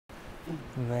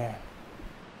Man,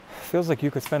 feels like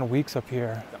you could spend weeks up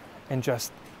here and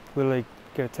just literally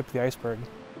get a tip of the iceberg.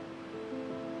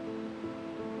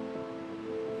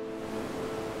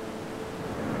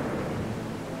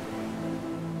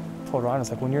 I told Ron, it's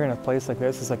like when you're in a place like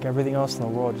this, it's like everything else in the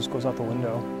world just goes out the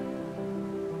window.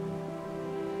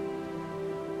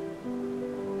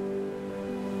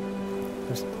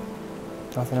 There's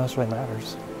nothing else really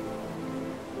matters.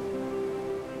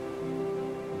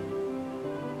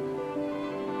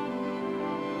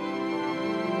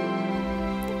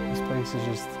 This place is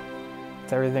just,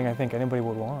 it's everything I think anybody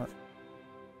would want.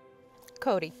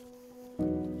 Cody,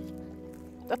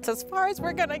 that's as far as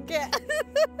we're gonna get.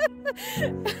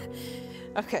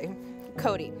 Okay,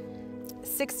 Cody,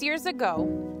 6 years ago,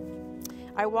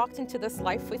 I walked into this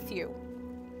life with you.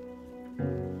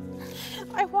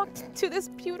 I walked into this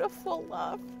beautiful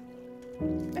love,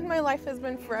 and my life has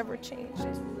been forever changed.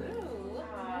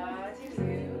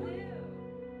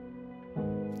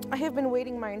 I have been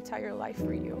waiting my entire life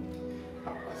for you.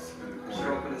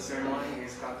 Show up at the ceremony,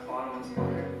 he's got the bottle on his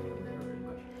pocket.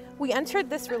 We entered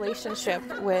this relationship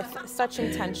with such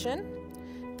intention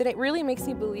that it really makes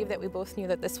me believe that we both knew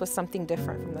that this was something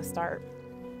different from the start.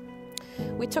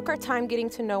 We took our time getting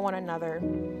to know one another,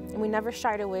 and we never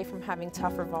shied away from having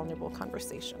tough or vulnerable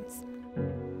conversations.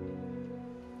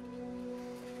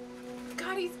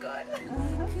 God, he's good.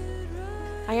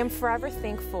 I am forever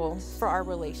thankful for our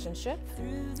relationship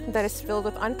that is filled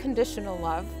with unconditional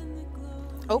love,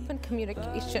 open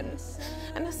communication,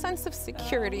 and a sense of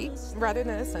security rather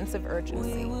than a sense of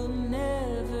urgency.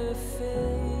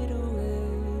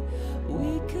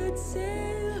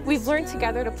 We've learned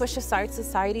together to push aside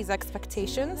society's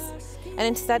expectations and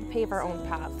instead pave our own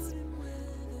paths.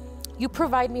 You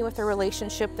provide me with a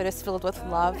relationship that is filled with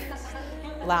love,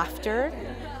 laughter,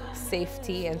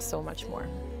 safety, and so much more.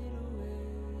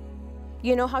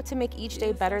 You know how to make each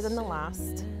day better than the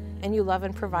last, and you love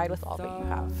and provide with all that you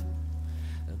have.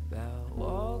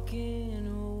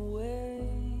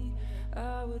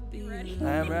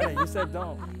 I am ready. You said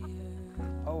don't.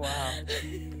 Oh, wow.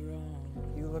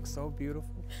 You look so beautiful.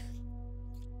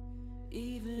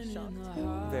 Shocked.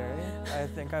 Very. I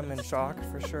think I'm in shock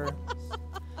for sure.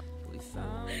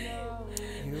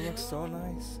 You look so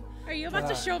nice. Are you about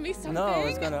to show me something? No, I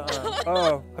was gonna.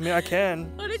 Oh, I mean, I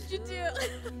can. What did you do?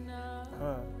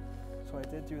 So I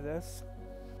did do this.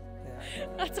 Yeah.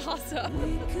 That's awesome.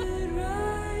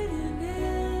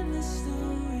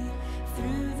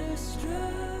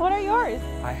 What are yours?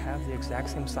 I have the exact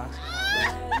same socks.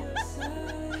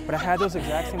 But I had those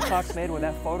exact same socks made with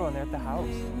that photo in there at the house.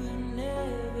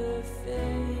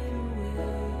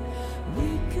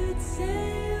 We could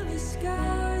sail the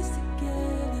skies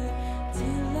together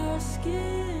till our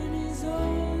skin is old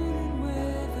and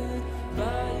weathered.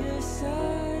 By your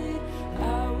side,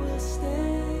 I will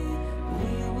stay.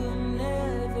 We will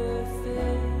never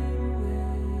fade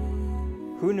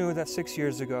away. Who knew that 6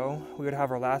 years ago we would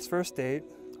have our last first date,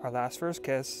 our last first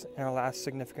kiss, and our last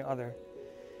significant other?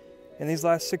 In these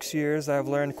last 6 years, I have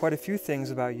learned quite a few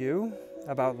things about you,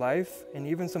 about life, and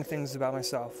even some things about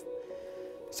myself.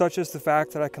 Such as the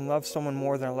fact that I can love someone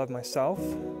more than I love myself,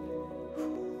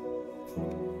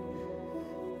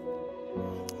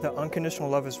 that unconditional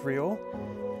love is real,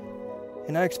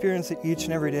 and I experience it each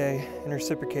and every day and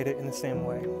reciprocate it in the same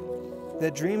way.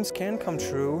 That dreams can come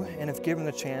true, and if given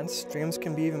the chance, dreams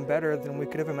can be even better than we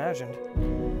could have imagined.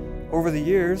 Over the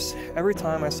years, every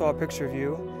time I saw a picture of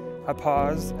you, I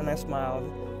paused and I smiled,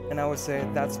 and I would say,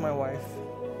 "That's my wife."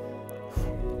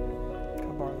 Can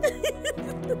I borrow that?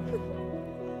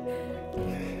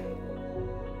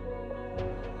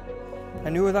 I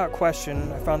knew without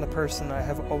question I found the person I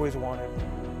have always wanted.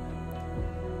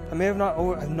 I may have not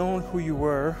known who you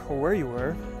were or where you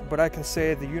were, but I can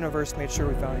say the universe made sure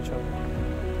we found each other.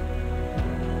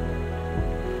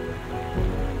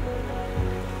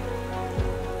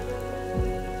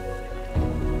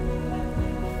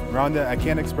 Rhonda, I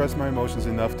can't express my emotions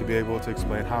enough to be able to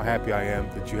explain how happy I am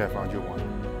that you have found your one.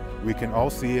 We can all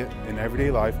see it in everyday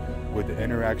life with the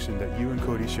interaction that you and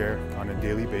Cody share on a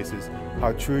daily basis,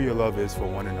 how true your love is for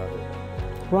one another.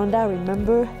 Rhonda, I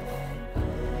remember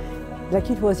like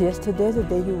it was yesterday, the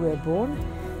day you were born.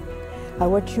 I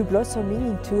watched you blossoming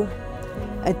into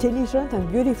intelligent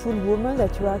and beautiful woman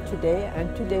that you are today,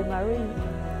 and today marrying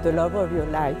the love of your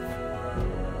life.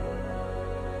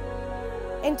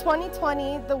 In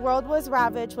 2020, the world was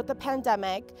ravaged with the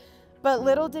pandemic, but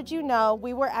little did you know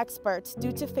we were experts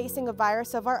due to facing a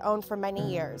virus of our own for many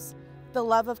years, the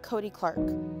love of Cody Clark.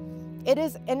 It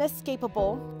is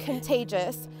inescapable,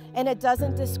 contagious, and it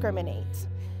doesn't discriminate.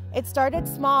 It started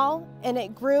small and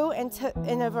it grew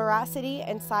in a veracity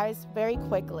and size very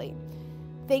quickly.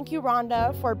 Thank you,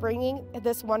 Rhonda, for bringing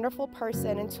this wonderful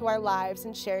person into our lives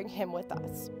and sharing him with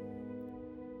us.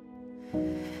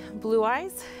 Blue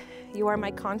Eyes, you are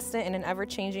my constant in an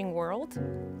ever-changing world.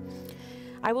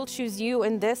 I will choose you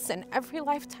in this and every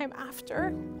lifetime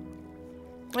after.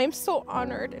 I am so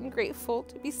honored and grateful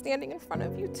to be standing in front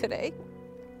of you today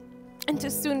and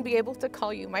to soon be able to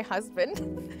call you my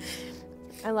husband.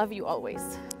 I love you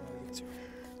always.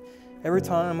 Every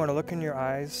time when I look in your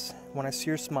eyes, when I see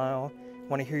your smile,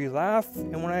 when I hear you laugh,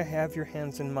 and when I have your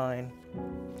hands in mine,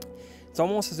 it's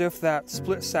almost as if that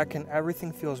split second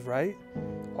everything feels right,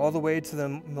 all the way to the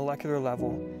molecular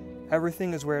level.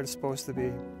 Everything is where it's supposed to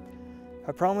be.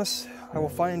 I promise I will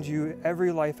find you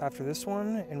every life after this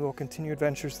one, and we'll continue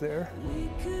adventures there.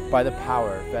 By the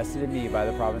power vested in me by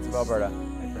the province of Alberta,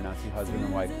 I pronounce you husband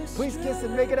and wife. Please kiss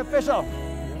and make it official.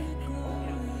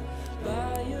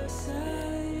 By your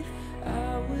side,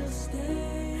 I will stay.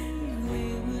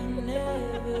 We will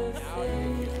never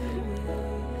fade away.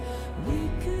 We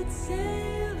could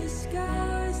sail the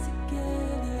skies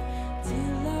together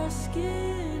till our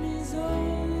skin is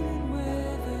old and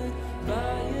weathered.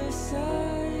 By your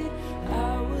side,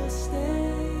 I will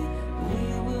stay. We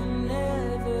will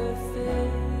never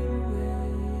fade away.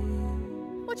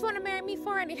 What do you want to marry me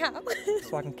for anyhow?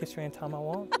 So I can kiss you anytime I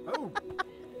want. Oh.